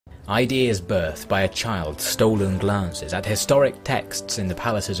ideas birthed by a child's stolen glances at historic texts in the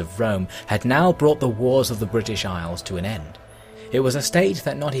palaces of Rome had now brought the wars of the British Isles to an end. It was a state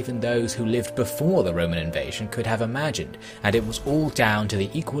that not even those who lived before the Roman invasion could have imagined, and it was all down to the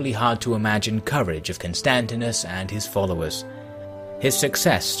equally hard-to-imagine courage of Constantinus and his followers. His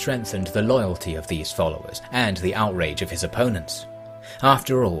success strengthened the loyalty of these followers and the outrage of his opponents.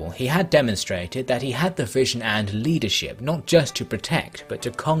 After all, he had demonstrated that he had the vision and leadership not just to protect but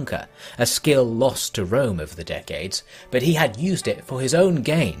to conquer, a skill lost to Rome over the decades, but he had used it for his own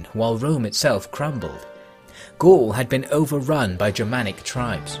gain while Rome itself crumbled. Gaul had been overrun by Germanic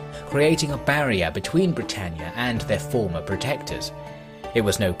tribes, creating a barrier between Britannia and their former protectors. It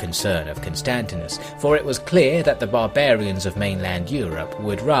was no concern of Constantinus, for it was clear that the barbarians of mainland Europe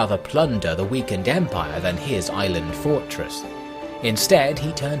would rather plunder the weakened empire than his island fortress. Instead,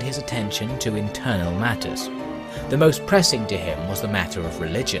 he turned his attention to internal matters. The most pressing to him was the matter of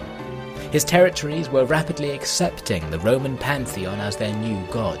religion. His territories were rapidly accepting the Roman pantheon as their new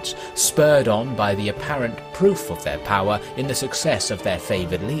gods, spurred on by the apparent proof of their power in the success of their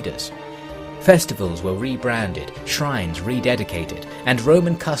favoured leaders. Festivals were rebranded, shrines rededicated, and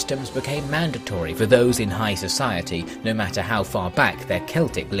Roman customs became mandatory for those in high society, no matter how far back their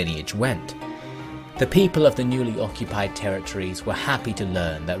Celtic lineage went. The people of the newly occupied territories were happy to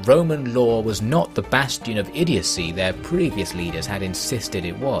learn that Roman law was not the bastion of idiocy their previous leaders had insisted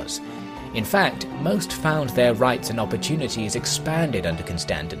it was. In fact, most found their rights and opportunities expanded under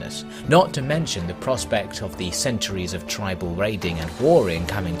Constantinus, not to mention the prospect of the centuries of tribal raiding and warring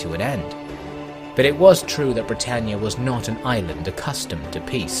coming to an end. But it was true that Britannia was not an island accustomed to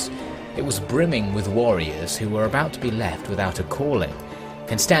peace. It was brimming with warriors who were about to be left without a calling.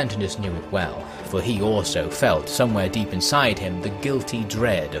 Constantinus knew it well, for he also felt somewhere deep inside him the guilty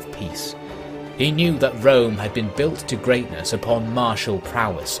dread of peace. He knew that Rome had been built to greatness upon martial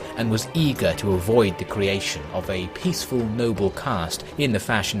prowess and was eager to avoid the creation of a peaceful noble caste in the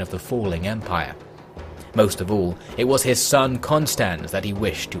fashion of the falling empire. Most of all, it was his son Constans that he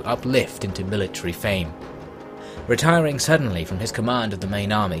wished to uplift into military fame. Retiring suddenly from his command of the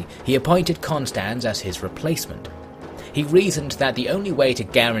main army, he appointed Constans as his replacement. He reasoned that the only way to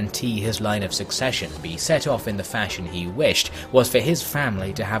guarantee his line of succession be set off in the fashion he wished was for his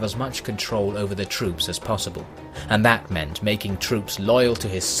family to have as much control over the troops as possible, and that meant making troops loyal to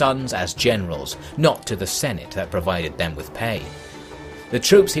his sons as generals, not to the Senate that provided them with pay. The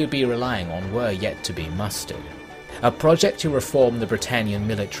troops he would be relying on were yet to be mustered. A project to reform the Britannian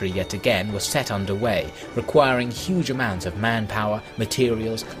military yet again was set underway, requiring huge amounts of manpower,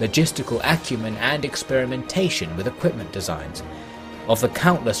 materials, logistical acumen and experimentation with equipment designs. Of the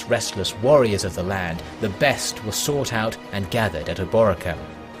countless restless warriors of the land, the best were sought out and gathered at Iberia.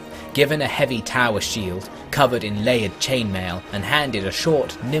 Given a heavy tower shield, covered in layered chainmail, and handed a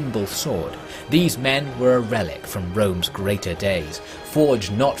short, nimble sword, these men were a relic from Rome's greater days,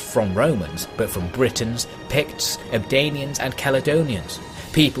 forged not from Romans, but from Britons, Picts, Abdanians and Caledonians,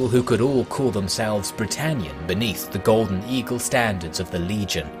 people who could all call themselves Britannian beneath the golden eagle standards of the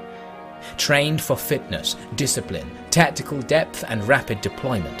legion. Trained for fitness, discipline, tactical depth and rapid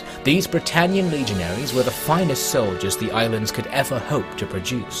deployment, these Britannian legionaries were the finest soldiers the islands could ever hope to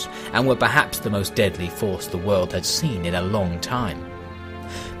produce, and were perhaps the most deadly force the world had seen in a long time.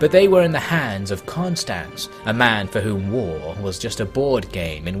 But they were in the hands of Constans, a man for whom war was just a board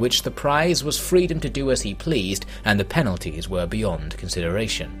game in which the prize was freedom to do as he pleased and the penalties were beyond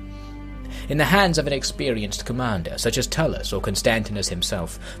consideration. In the hands of an experienced commander such as Tullus or Constantinus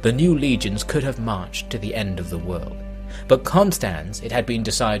himself, the new legions could have marched to the end of the world. But Constans, it had been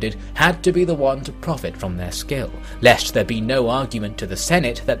decided, had to be the one to profit from their skill, lest there be no argument to the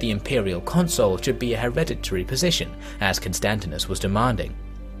Senate that the imperial consul should be a hereditary position, as Constantinus was demanding.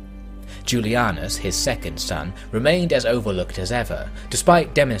 Julianus, his second son, remained as overlooked as ever,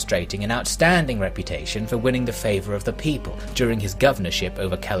 despite demonstrating an outstanding reputation for winning the favour of the people during his governorship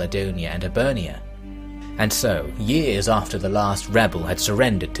over Caledonia and Iberia. And so, years after the last rebel had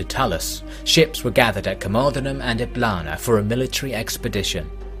surrendered to Tullus, ships were gathered at Camaldunum and Iblana for a military expedition.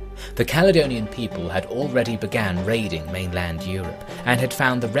 The Caledonian people had already begun raiding mainland Europe, and had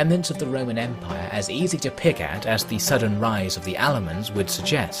found the remnants of the Roman Empire as easy to pick at as the sudden rise of the Alamans would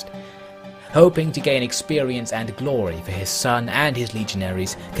suggest. Hoping to gain experience and glory for his son and his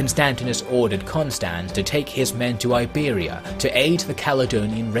legionaries, Constantinus ordered Constans to take his men to Iberia to aid the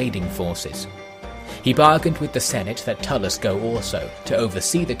Caledonian raiding forces. He bargained with the Senate that Tullus go also, to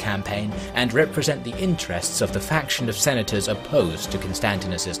oversee the campaign and represent the interests of the faction of senators opposed to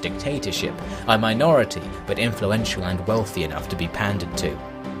Constantinus's dictatorship, a minority but influential and wealthy enough to be pandered to.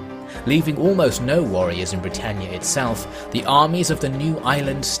 leaving almost no warriors in Britannia itself, the armies of the new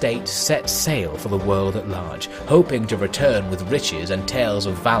island state set sail for the world at large, hoping to return with riches and tales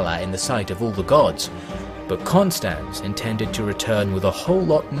of valour in the sight of all the gods. But Constans intended to return with a whole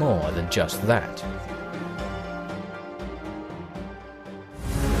lot more than just that.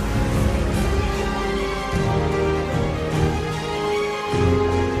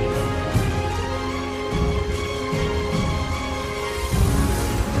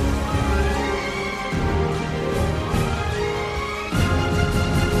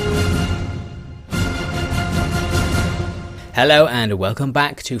 Hello and welcome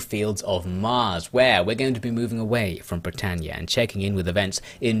back to Fields of Mars, where we're going to be moving away from Britannia and checking in with events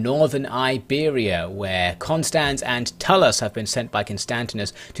in northern Iberia, where Constans and Tullus have been sent by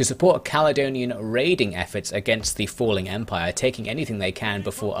Constantinus to support Caledonian raiding efforts against the falling empire, taking anything they can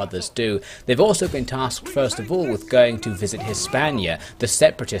before others do. They've also been tasked first of all with going to visit Hispania, the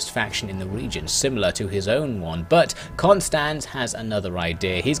separatist faction in the region, similar to his own one. But Constans has another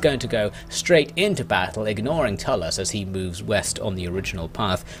idea. He's going to go straight into battle, ignoring Tullus as he moves west on the original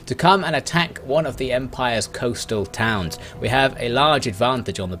path, to come and attack one of the Empire's coastal towns. We have a large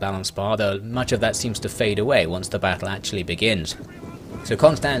advantage on the balance bar, though much of that seems to fade away once the battle actually begins. So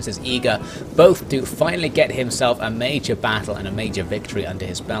Constans is eager both to finally get himself a major battle and a major victory under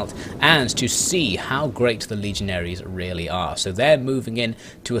his belt, and to see how great the legionaries really are. So they're moving in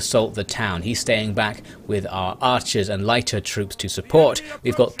to assault the town. He's staying back with our archers and lighter troops to support.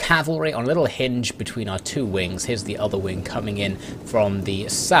 We've got cavalry on a little hinge between our two wings. Here's the other wing coming in from the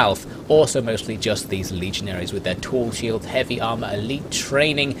south. Also mostly just these legionaries with their tall shields, heavy armor, elite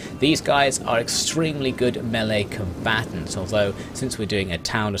training. These guys are extremely good melee combatants, although since we're doing a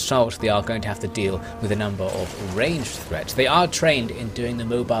town assault, they are going to have to deal with a number of ranged threats. They are trained in doing the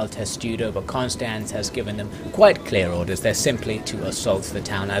mobile testudo, but Constans has given them quite clear orders. They're simply to assault the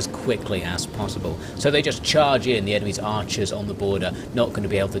town as quickly as possible. So they just charge in. The enemy's archers on the border not going to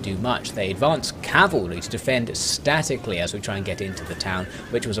be able to do much. They advance cavalry to defend statically as we try and get into the town,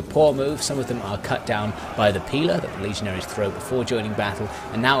 which was a poor move. Some of them are cut down by the pila that the legionaries throw before joining battle,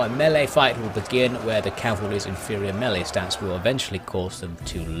 and now a melee fight will begin where the cavalry's inferior melee stats will eventually cause them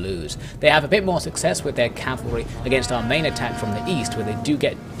to lose. They have a bit more success with their cavalry against our main attack from the east, where they do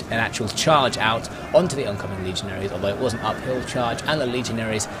get an actual charge out onto the oncoming legionaries, although it was an uphill charge, and the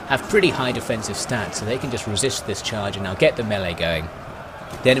legionaries have pretty high defensive stats, so they can just resist this charge and now get the melee going.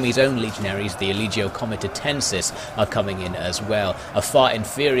 The enemy's own legionaries, the Legio Comitatensis, are coming in as well, a far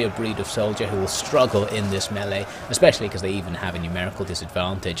inferior breed of soldier who will struggle in this melee, especially because they even have a numerical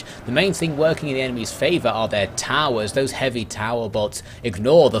disadvantage. The main thing working in the enemy's favour are their towers. Those heavy tower bolts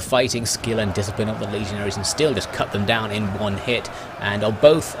ignore the fighting skill and discipline of the legionaries and still just cut them down in one hit, and on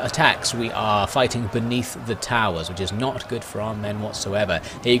both attacks we are fighting beneath the towers, which is not good for our men whatsoever.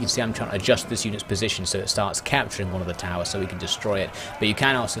 Here you can see I'm trying to adjust this unit's position so it starts capturing one of the towers so we can destroy it, but you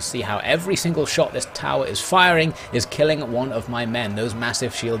can also see how every single shot this tower is firing is killing one of my men. Those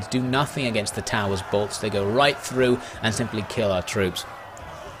massive shields do nothing against the tower's bolts. They go right through and simply kill our troops.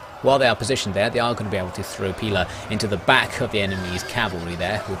 While they are positioned there, they are going to be able to throw pila into the back of the enemy's cavalry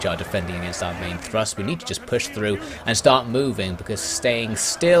there, which are defending against our main thrust. We need to just push through and start moving, because staying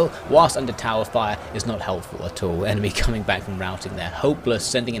still whilst under tower fire is not helpful at all. Enemy coming back from routing there, hopeless.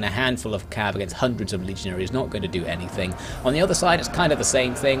 Sending in a handful of cav against hundreds of legionaries is not going to do anything. On the other side, it's kind of the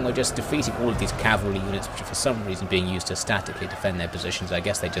same thing. We're just defeating all of these cavalry units, which are for some reason being used to statically defend their positions. I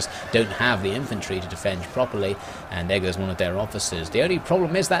guess they just don't have the infantry to defend properly, and there goes one of their officers. The only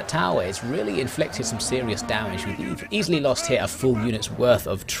problem is that tower. It's really inflicted some serious damage. We've easily lost here a full unit's worth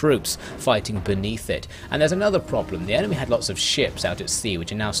of troops fighting beneath it. And there's another problem. The enemy had lots of ships out at sea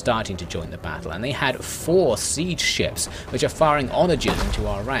which are now starting to join the battle, and they had 4 siege ships which are firing onagers into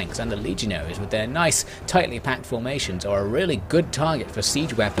our ranks, and the legionaries with their nice tightly packed formations are a really good target for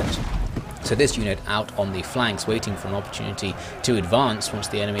siege weapons. So this unit out on the flanks, waiting for an opportunity to advance once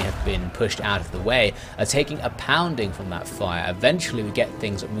the enemy have been pushed out of the way, are taking a pounding from that fire. Eventually we get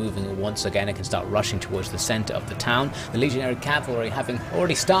things moving once again and can start rushing towards the centre of the town. The legionary cavalry having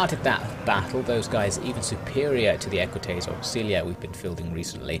already started that battle, those guys even superior to the Equites or Auxilia we've been fielding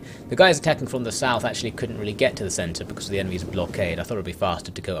recently. The guys attacking from the south actually couldn't really get to the centre because of the enemy's blockade. I thought it would be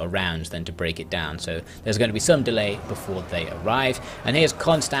faster to go around than to break it down, so there's going to be some delay before they arrive. And here's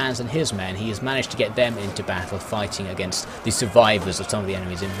Constans and his men men, he has managed to get them into battle, fighting against the survivors of some of the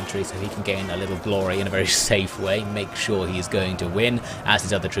enemy's infantry, so he can gain a little glory in a very safe way, make sure he is going to win as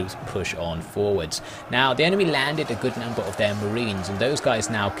his other troops push on forwards. Now, the enemy landed a good number of their marines, and those guys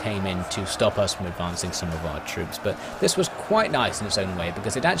now came in to stop us from advancing some of our troops, but this was quite nice in its own way,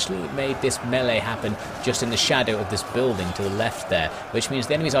 because it actually made this melee happen just in the shadow of this building to the left there, which means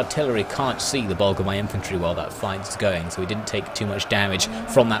the enemy's artillery can't see the bulk of my infantry while that fight is going, so we didn't take too much damage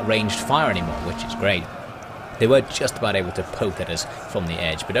from that ranged fire anymore, which is great. They were just about able to poke at us from the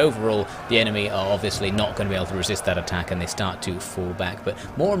edge, but overall the enemy are obviously not going to be able to resist that attack, and they start to fall back. But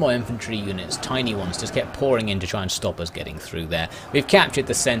more and more infantry units, tiny ones, just kept pouring in to try and stop us getting through there. We've captured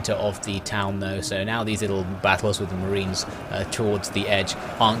the centre of the town though, so now these little battles with the marines towards the edge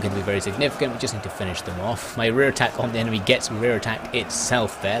aren't going to be very significant. We just need to finish them off. My rear attack on the enemy gets rear attacked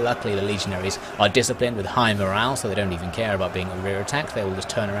itself there. Luckily the legionaries are disciplined with high morale, so they don't even care about being rear attacked. They will just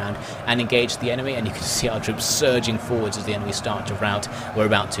turn around and engage the enemy, and you can see our troops surging forwards as the enemy start to rout. We're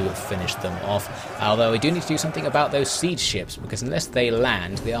about to finish them off, although we do need to do something about those siege ships, because unless they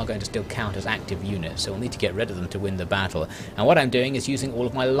land they are going to still count as active units, so we'll need to get rid of them to win the battle. And what I'm doing is using all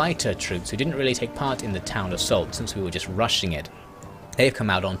of my lighter troops who didn't really take part in the town assault since we were just rushing it. They've come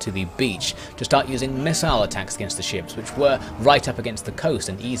out onto the beach to start using missile attacks against the ships, which were right up against the coast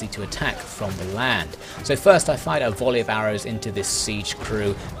and easy to attack from the land. So first I fired a volley of arrows into this siege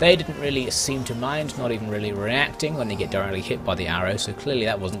crew. They didn't really seem to mind, not even really reacting when they get directly hit by the arrow, so clearly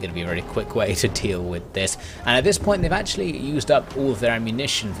that wasn't going to be a very quick way to deal with this. And at this point they've actually used up all of their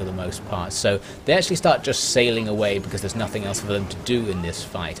ammunition for the most part, so they actually start just sailing away because there's nothing else for them to do in this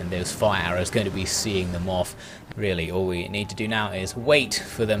fight, and those fire arrows are going to be seeing them off. Really, all we need to do now is wait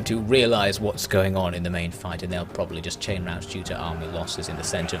for them to realise what's going on in the main fight, and they'll probably just chain rout due to army losses in the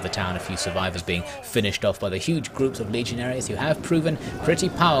centre of the town, a few survivors being finished off by the huge groups of legionaries who have proven pretty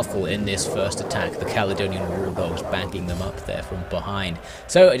powerful in this first attack, the Caledonian war dogs backing them up there from behind.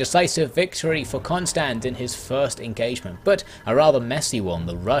 So a decisive victory for Constans in his first engagement, but a rather messy one.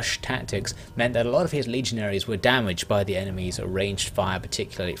 The rush tactics meant that a lot of his legionaries were damaged by the enemy's ranged fire,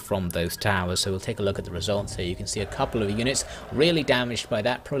 particularly from those towers. So we'll take a look at the results here. You can see a couple of units really damaged by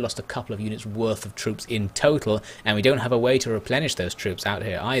that, probably lost a couple of units worth of troops in total, and we don't have a way to replenish those troops out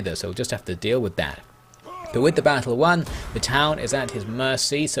here either, so we'll just have to deal with that. But with the battle won, the town is at his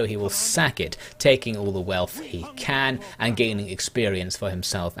mercy, so he will sack it, taking all the wealth he can and gaining experience for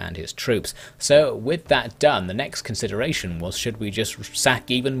himself and his troops. So with that done, the next consideration was, should we just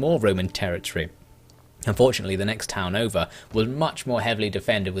sack even more Roman territory? Unfortunately, the next town over was much more heavily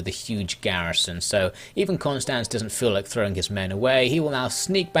defended with a huge garrison, so even Constans doesn't feel like throwing his men away. He will now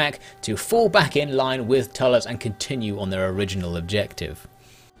sneak back to fall back in line with Tullus and continue on their original objective.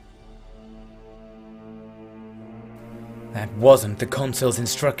 That wasn't the consul's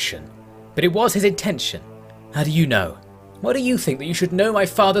instruction, but it was his intention. How do you know? Why do you think that you should know my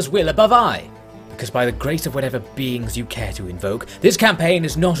father's will above I? Because by the grace of whatever beings you care to invoke, this campaign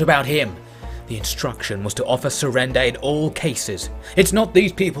is not about him. The instruction was to offer surrender in all cases. It's not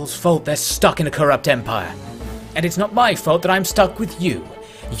these people's fault they're stuck in a corrupt empire. And it's not my fault that I'm stuck with you.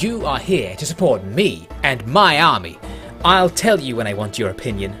 You are here to support me and my army. I'll tell you when I want your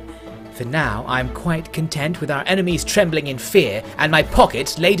opinion. For now, I'm quite content with our enemies trembling in fear and my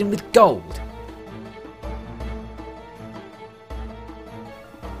pockets laden with gold.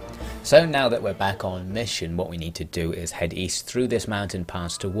 So now that we're back on mission, what we need to do is head east through this mountain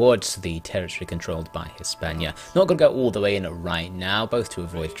pass towards the territory controlled by Hispania. Not going to go all the way in right now, both to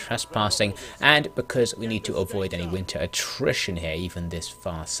avoid trespassing and because we need to avoid any winter attrition here, even this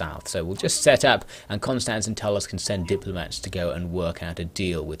far south. So we'll just set up, and Constans and Tullus can send diplomats to go and work out a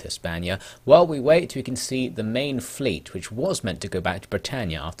deal with Hispania. While we wait, we can see the main fleet, which was meant to go back to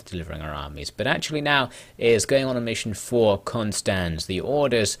Britannia after delivering our armies, but actually now is going on a mission for Constans. The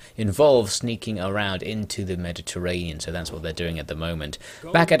orders involve sneaking around into the Mediterranean, so that's what they're doing at the moment.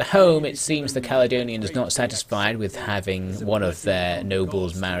 Back at home, it seems the Caledonians not satisfied with having one of their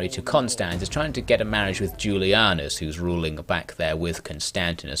nobles married to Constans, is trying to get a marriage with Julianus, who's ruling back there with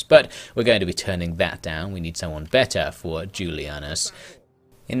Constantinus, but we're going to be turning that down. We need someone better for Julianus.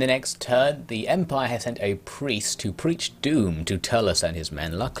 In the next turn, the Empire has sent a priest to preach doom to Tullus and his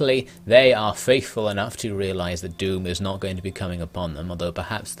men. Luckily, they are faithful enough to realise that doom is not going to be coming upon them, although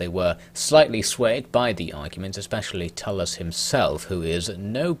perhaps they were slightly swayed by the arguments, especially Tullus himself, who is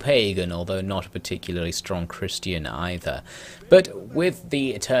no pagan, although not a particularly strong Christian either. But with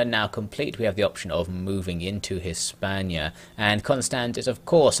the turn now complete, we have the option of moving into Hispania, and Constans is of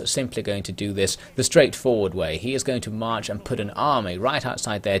course simply going to do this the straightforward way. He is going to march and put an army right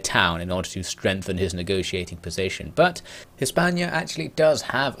outside inside their town in order to strengthen his negotiating position. But Hispania actually does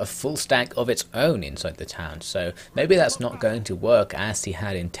have a full stack of its own inside the town, so maybe that's not going to work as he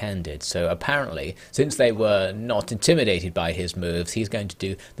had intended. So apparently, since they were not intimidated by his moves, he's going to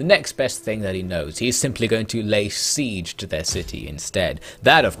do the next best thing that he knows. He's simply going to lay siege to their city instead.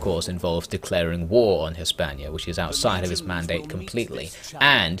 That, of course, involves declaring war on Hispania, which is outside of his mandate completely.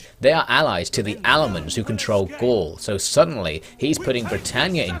 And they are allies to the Alamans, who control Gaul, so suddenly he's putting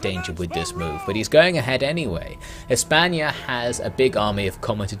Britannia in danger with this move, but he's going ahead anyway. Hispania has a big army of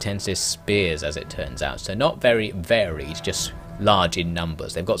Constantinus spears, as it turns out, so not very varied, just large in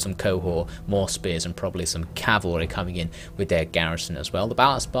numbers. They've got some cohort, more spears, and probably some cavalry coming in with their garrison as well. The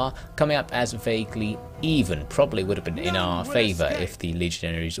balance bar coming up as vaguely even, probably would have been in our favour if the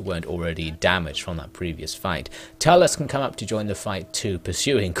legionaries weren't already damaged from that previous fight. Tullus can come up to join the fight too,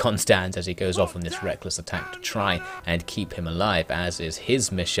 pursuing Constans as he goes off on this reckless attack to try and keep him alive, as is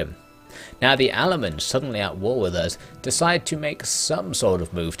his mission. Now the Alamans, suddenly at war with us, decide to make some sort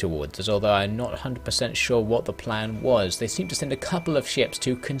of move towards us, although I'm not 100% sure what the plan was. They seem to send a couple of ships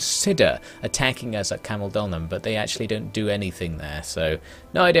to consider attacking us at Camaldonum, but they actually don't do anything there, so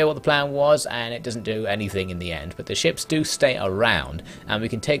no idea what the plan was, and it doesn't do anything in the end. But the ships do stay around, and we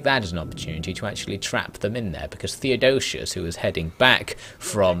can take that as an opportunity to actually trap them in there, because Theodosius, who is heading back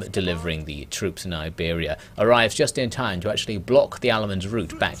from delivering the troops in Iberia, arrives just in time to actually block the Alamans'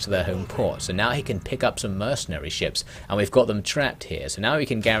 route back to their home port. So now he can pick up some mercenary ships, and we've got them trapped here, so now we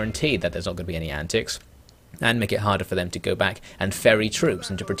can guarantee that there's not going to be any antics and make it harder for them to go back and ferry troops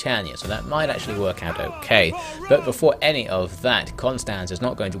into Britannia, so that might actually work out okay. But before any of that, Constans is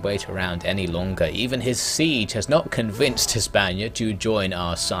not going to wait around any longer. Even his siege has not convinced Hispania to join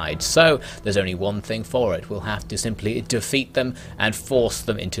our side, so there's only one thing for it. We'll have to simply defeat them and force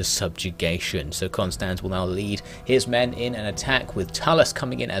them into subjugation. So Constans will now lead his men in an attack, with Tullus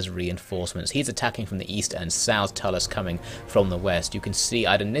coming in as reinforcements. He's attacking from the east and south, Tullus coming from the west. You can see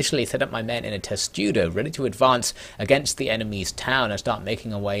I'd initially set up my men in a testudo, ready to advance against the enemy's town and start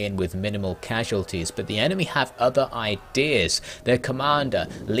making a way in with minimal casualties, but the enemy have other ideas. Their commander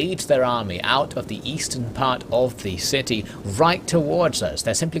leads their army out of the eastern part of the city right towards us.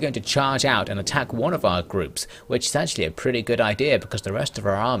 They're simply going to charge out and attack one of our groups, which is actually a pretty good idea, because the rest of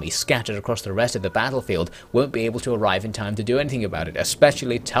our army scattered across the rest of the battlefield won't be able to arrive in time to do anything about it,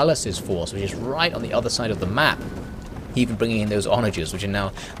 especially Tullus's force, which is right on the other side of the map. Even bringing in those onagers, which are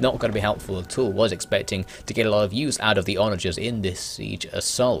now not going to be helpful at all. Was expecting to get a lot of use out of the onagers in this siege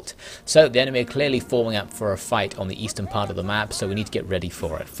assault. So the enemy are clearly forming up for a fight on the eastern part of the map, so we need to get ready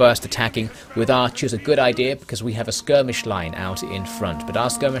for it. First, attacking with archers, a good idea, because we have a skirmish line out in front, but our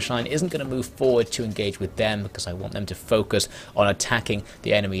skirmish line isn't going to move forward to engage with them, because I want them to focus on attacking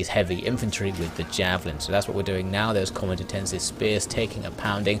the enemy's heavy infantry with the javelin. So that's what we're doing now. Those Constantinus spears taking a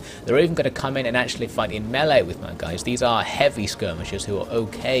pounding. They're even going to come in and actually fight in melee with my guys. These are heavy skirmishers who are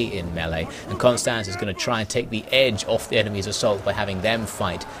okay in melee, and Constans is going to try and take the edge off the enemy's assault by having them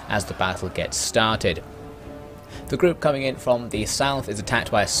fight as the battle gets started. The group coming in from the south is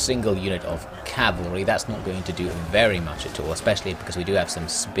attacked by a single unit of cavalry. That's not going to do very much at all, especially because we do have some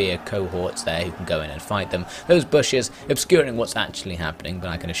spear cohorts there who can go in and fight them. Those bushes obscuring what's actually happening, but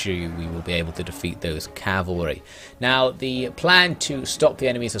I can assure you we will be able to defeat those cavalry. Now, the plan to stop the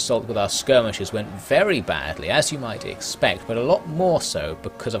enemy's assault with our skirmishers went very badly, as you might expect, but a lot more so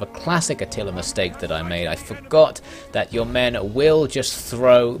because of a classic Attila mistake that I made. I forgot that your men will just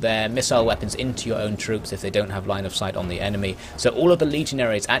throw their missile weapons into your own troops if they don't have line of sight on the enemy. So all of the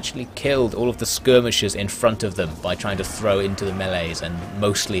legionaries actually killed all of the skirmishers in front of them by trying to throw into the melees and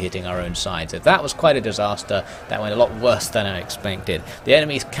mostly hitting our own side. So that was quite a disaster. That went a lot worse than I expected. The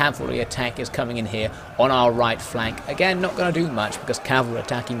enemy's cavalry attack is coming in here on our right flank. Again, not going to do much, because cavalry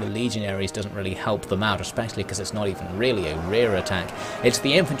attacking the legionaries doesn't really help them out, especially because it's not even really a rear attack. It's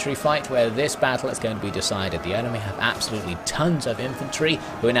the infantry fight where this battle is going to be decided. The enemy have absolutely tons of infantry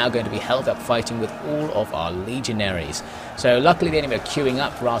who are now going to be held up fighting with all of our legionaries. So luckily the enemy are queuing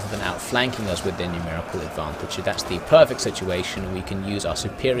up rather than outflanking us with their numerical advantage. So that's the perfect situation. We can use our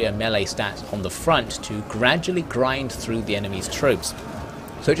superior melee stats on the front to gradually grind through the enemy's troops.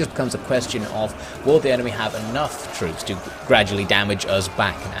 So it just becomes a question of, will the enemy have enough troops to gradually damage us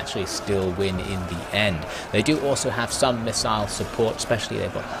back and actually still win in the end? They do also have some missile support, especially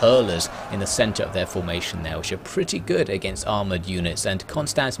they've got hurlers in the center of their formation there, which are pretty good against armored units, and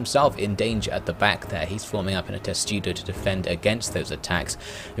Constans himself in danger at the back there. He's forming up in a testudo to defend against those attacks.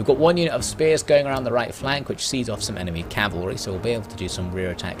 We've got one unit of spears going around the right flank, which sees off some enemy cavalry, so we'll be able to do some rear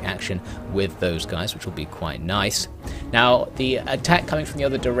attack action with those guys, which will be quite nice. Now, the attack coming from the other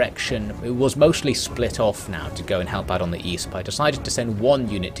other direction. It was mostly split off now to go and help out on the east, but I decided to send one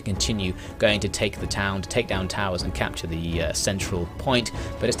unit to continue going to take the town, to take down towers and capture the central point,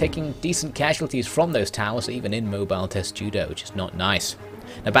 but it's taking decent casualties from those towers, even in mobile test judo, which is not nice.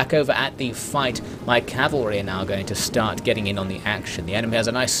 Now back over at the fight, my cavalry are now going to start getting in on the action. The enemy has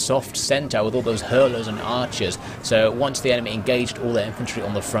a nice soft centre with all those hurlers and archers, so once the enemy engaged all their infantry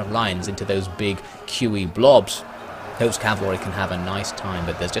on the front lines into those big QE blobs, those cavalry can have a nice time,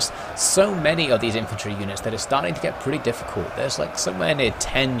 but there's just so many of these infantry units that it's starting to get pretty difficult. There's like somewhere near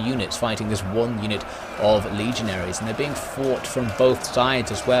 10 units fighting this one unit of legionaries, and they're being fought from both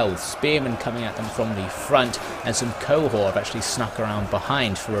sides as well, with spearmen coming at them from the front, and some cohort have actually snuck around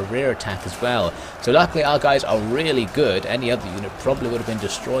behind for a rear attack as well. So luckily our guys are really good. Any other unit probably would have been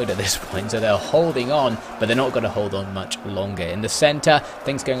destroyed at this point, so they're holding on, but they're not going to hold on much longer. In the centre,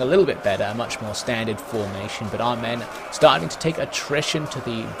 things going a little bit better, a much more standard formation, but our men starting to take attrition to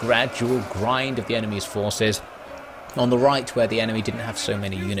the gradual grind of the enemy's forces. On the right, where the enemy didn't have so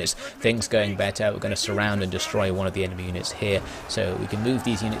many units, things going better. We're going to surround and destroy one of the enemy units here, so we can move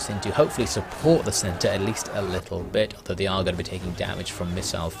these units in to hopefully support the centre at least a little bit, although they are going to be taking damage from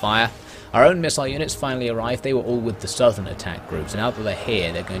missile fire. Our own missile units finally arrived. They were all with the southern attack groups, and now that they're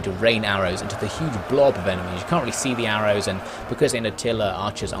here, they're going to rain arrows into the huge blob of enemies. You can't really see the arrows, and because in Attila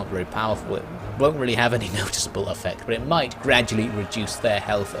archers aren't very powerful, it won't really have any noticeable effect, but it might gradually reduce their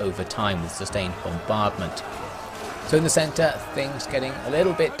health over time with sustained bombardment. So in the centre, things getting a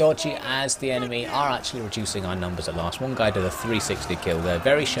little bit dodgy as the enemy are actually reducing our numbers at last. One guy did a 360 kill there,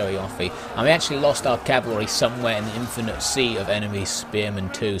 very showy offy, and we actually lost our cavalry somewhere in the infinite sea of enemy spearmen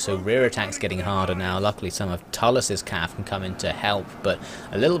too, so rear attack's getting harder now. Luckily some of Tullus's cav can come in to help, but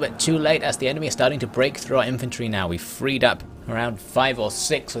a little bit too late as the enemy is starting to break through our infantry now. We've freed up around 5 or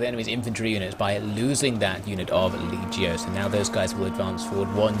 6 of the enemy's infantry units by losing that unit of Legio, so now those guys will advance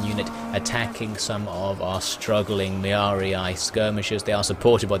forward. One unit attacking some of our struggling Miarii skirmishers. They are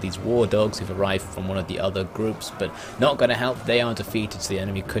supported by these war dogs who've arrived from one of the other groups, but not going to help. They are defeated, so the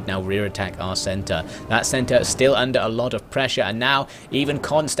enemy could now rear attack our centre. That centre is still under a lot of pressure, and now even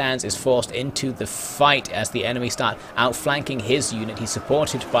Constans is forced into the fight as the enemy start outflanking his unit. He's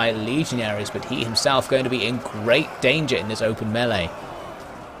supported by legionaries, but he himself going to be in great danger in this open melee.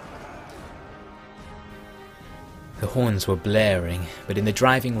 The horns were blaring, but in the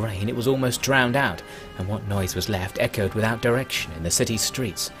driving rain it was almost drowned out, and what noise was left echoed without direction in the city's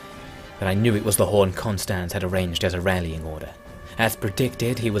streets. But I knew it was the horn Constans had arranged as a rallying order. As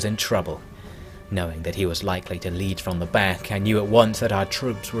predicted, he was in trouble. Knowing that he was likely to lead from the back, I knew at once that our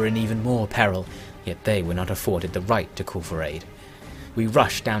troops were in even more peril, yet they were not afforded the right to call for aid. We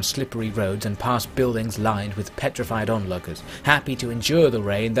rushed down slippery roads and past buildings lined with petrified onlookers, happy to endure the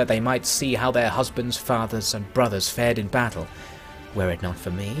rain that they might see how their husbands, fathers and brothers fared in battle. Were it not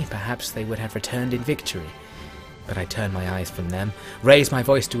for me, perhaps they would have returned in victory. But I turned my eyes from them, raised my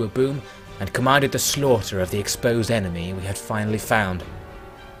voice to a boom, and commanded the slaughter of the exposed enemy we had finally found.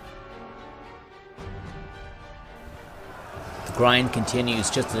 The grind continues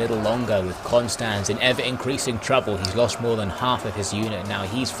just a little longer, with Constans in ever-increasing trouble. He's lost more than half of his unit now.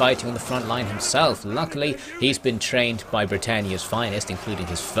 He's fighting on the front line himself. Luckily, he's been trained by Britannia's finest, including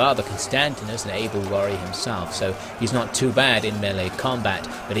his father Constantinus, an able warrior himself, so he's not too bad in melee combat,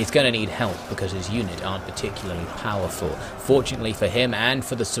 but he's going to need help because his unit aren't particularly powerful. Fortunately for him and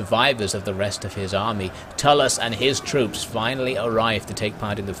for the survivors of the rest of his army, Tullus and his troops finally arrived to take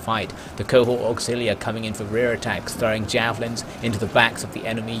part in the fight. The cohort auxilia coming in for rear attacks, throwing javelins into the backs of the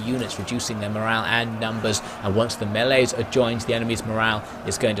enemy units, reducing their morale and numbers, and once the melees are joined, the enemy's morale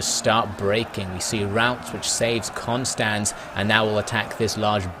is going to start breaking. We see routes which saves Constans, and now will attack this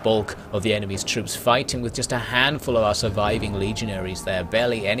large bulk of the enemy's troops, fighting with just a handful of our surviving legionaries there,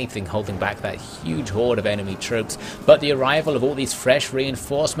 barely anything holding back that huge horde of enemy troops. But the arrival of all these fresh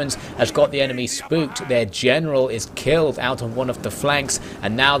reinforcements has got the enemy spooked. Their general is killed out on one of the flanks,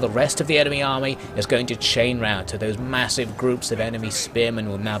 and now the rest of the enemy army is going to chain round to those massive groups of enemy spearmen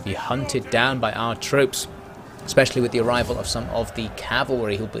will now be hunted down by our troops, especially with the arrival of some of the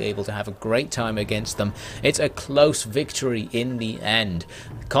cavalry who'll be able to have a great time against them. It's a close victory in the end.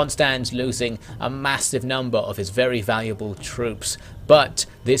 Constans losing a massive number of his very valuable troops, but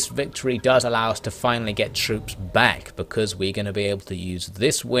this victory does allow us to finally get troops back, because we're going to be able to use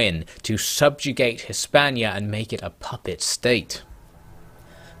this win to subjugate Hispania and make it a puppet state.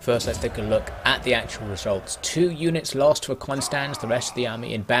 First, let's take a look at the actual results. 2 units lost for Constans, the rest of the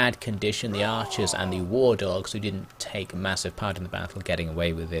army in bad condition. The archers and the war dogs, who didn't take a massive part in the battle, getting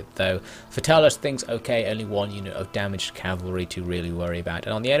away with it. Though, for Attila, things okay, only 1 unit of damaged cavalry to really worry about.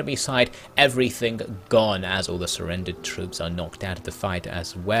 And on the enemy side, everything gone, as all the surrendered troops are knocked out of the fight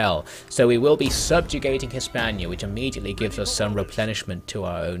as well. So we will be subjugating Hispania, which immediately gives us some replenishment to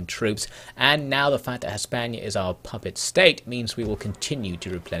our own troops. And now the fact that Hispania is our puppet state means we will continue to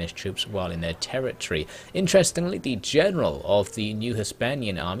replenish troops while in their territory. Interestingly, the general of the new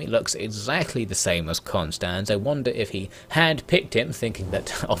Hispanian army looks exactly the same as Constans. I wonder if he hand-picked him, thinking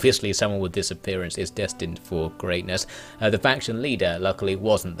that obviously someone with this appearance is destined for greatness. The faction leader luckily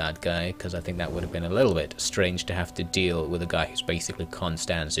wasn't that guy, because I think that would have been a little bit strange to have to deal with a guy who's basically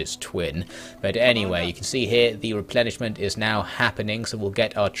Constans's twin. But anyway, you can see here the replenishment is now happening, so we'll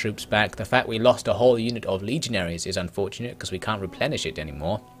get our troops back. The fact we lost a whole unit of legionaries is unfortunate because we can't replenish it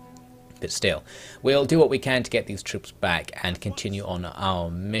anymore. But still, we'll do what we can to get these troops back and continue on our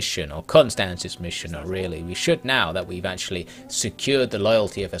mission, or Constance's mission, really. We should, now that we've actually secured the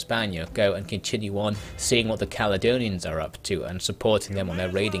loyalty of Hispania, go and continue on seeing what the Caledonians are up to and supporting them on their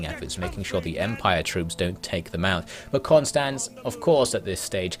raiding efforts, making sure the Empire troops don't take them out. But Constans, of course, at this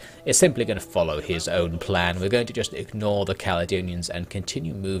stage, is simply going to follow his own plan. We're going to just ignore the Caledonians and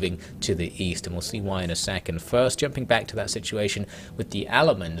continue moving to the east, and we'll see why in a second. First, jumping back to that situation with the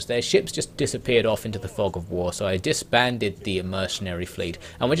Alamans, their ships just disappeared off into the fog of war, so I disbanded the mercenary fleet,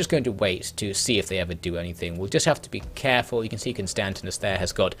 and we're just going to wait to see if they ever do anything. We'll just have to be careful. You can see Constantinus there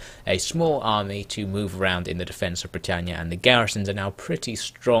has got a small army to move around in the defense of Britannia, and the garrisons are now pretty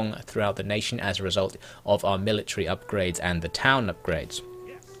strong throughout the nation as a result of our military upgrades and the town upgrades.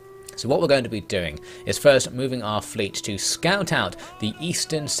 So what we're going to be doing is first moving our fleet to scout out the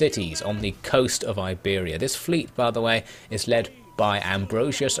eastern cities on the coast of Iberia. This fleet, by the way, is led by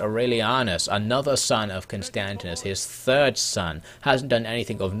Ambrosius Aurelianus, another son of Constantinus, his 3rd son. Hasn't done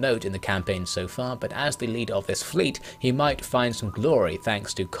anything of note in the campaign so far, but as the leader of this fleet, he might find some glory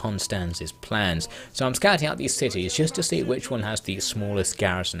thanks to Constance's plans. So I'm scouting out these cities just to see which one has the smallest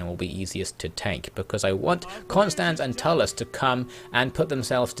garrison and will be easiest to take, because I want Constans and Tullus to come and put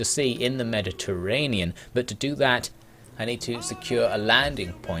themselves to sea in the Mediterranean, but to do that I need to secure a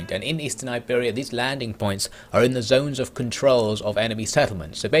landing point, and in eastern Iberia these landing points are in the zones of controls of enemy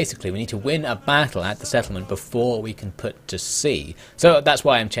settlements. So basically we need to win a battle at the settlement before we can put to sea. So that's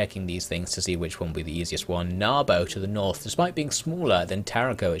why I'm checking these things to see which one will be the easiest one. Narbo to the north, despite being smaller than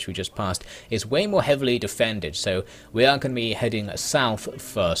Tarraco, which we just passed, is way more heavily defended, so we are going to be heading south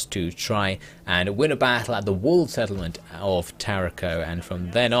first to try and win a battle at the walled settlement of Tarraco, and from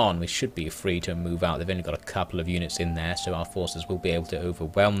then on we should be free to move out. They've only got a couple of units in there, so our forces will be able to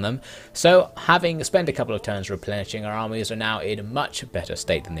overwhelm them. So having spent a couple of turns replenishing, our armies are now in a much better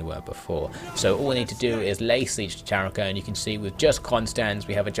state than they were before. So all we need to do is lay siege to Tarraco, and you can see with just Constans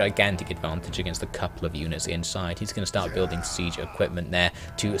we have a gigantic advantage against a couple of units inside. He's going to start building siege equipment there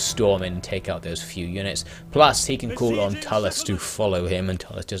to storm in and take out those few units. Plus he can call on Tullus to follow him, and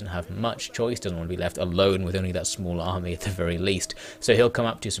Tullus doesn't have much choice, doesn't want to be left alone with only that small army at the very least. So he'll come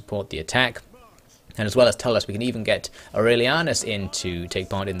up to support the attack. And as well as Tullus, we can even get Aurelianus in to take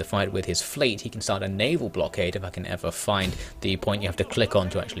part in the fight with his fleet. He can start a naval blockade if I can ever find the point you have to click on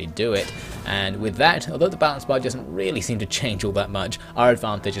to actually do it. And with that, although the balance bar doesn't really seem to change all that much, our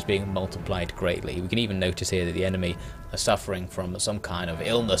advantage is being multiplied greatly. We can even notice here that the enemy are suffering from some kind of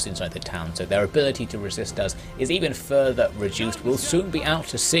illness inside the town, so their ability to resist us is even further reduced. We'll soon be out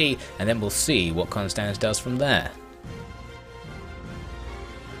to sea, and then we'll see what Constans does from there.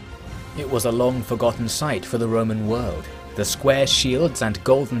 It was a long-forgotten sight for the Roman world, the square shields and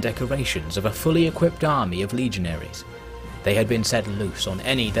golden decorations of a fully equipped army of legionaries. They had been set loose on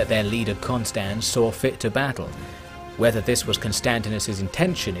any that their leader Constans saw fit to battle. Whether this was Constantinus'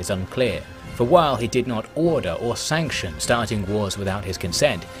 intention is unclear, for while he did not order or sanction starting wars without his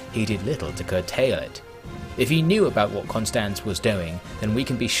consent, he did little to curtail it. If he knew about what Constans was doing, then we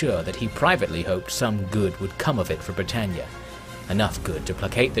can be sure that he privately hoped some good would come of it for Britannia. Enough good to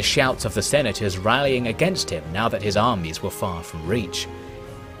placate the shouts of the senators rallying against him now that his armies were far from reach.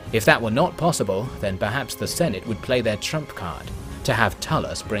 If that were not possible, then perhaps the Senate would play their trump card, to have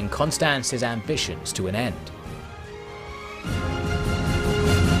Tullus bring Constance's ambitions to an end.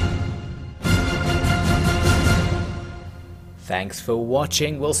 Thanks for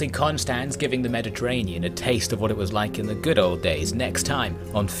watching. We'll see Constans giving the Mediterranean a taste of what it was like in the good old days next time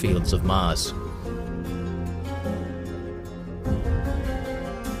on Fields of Mars.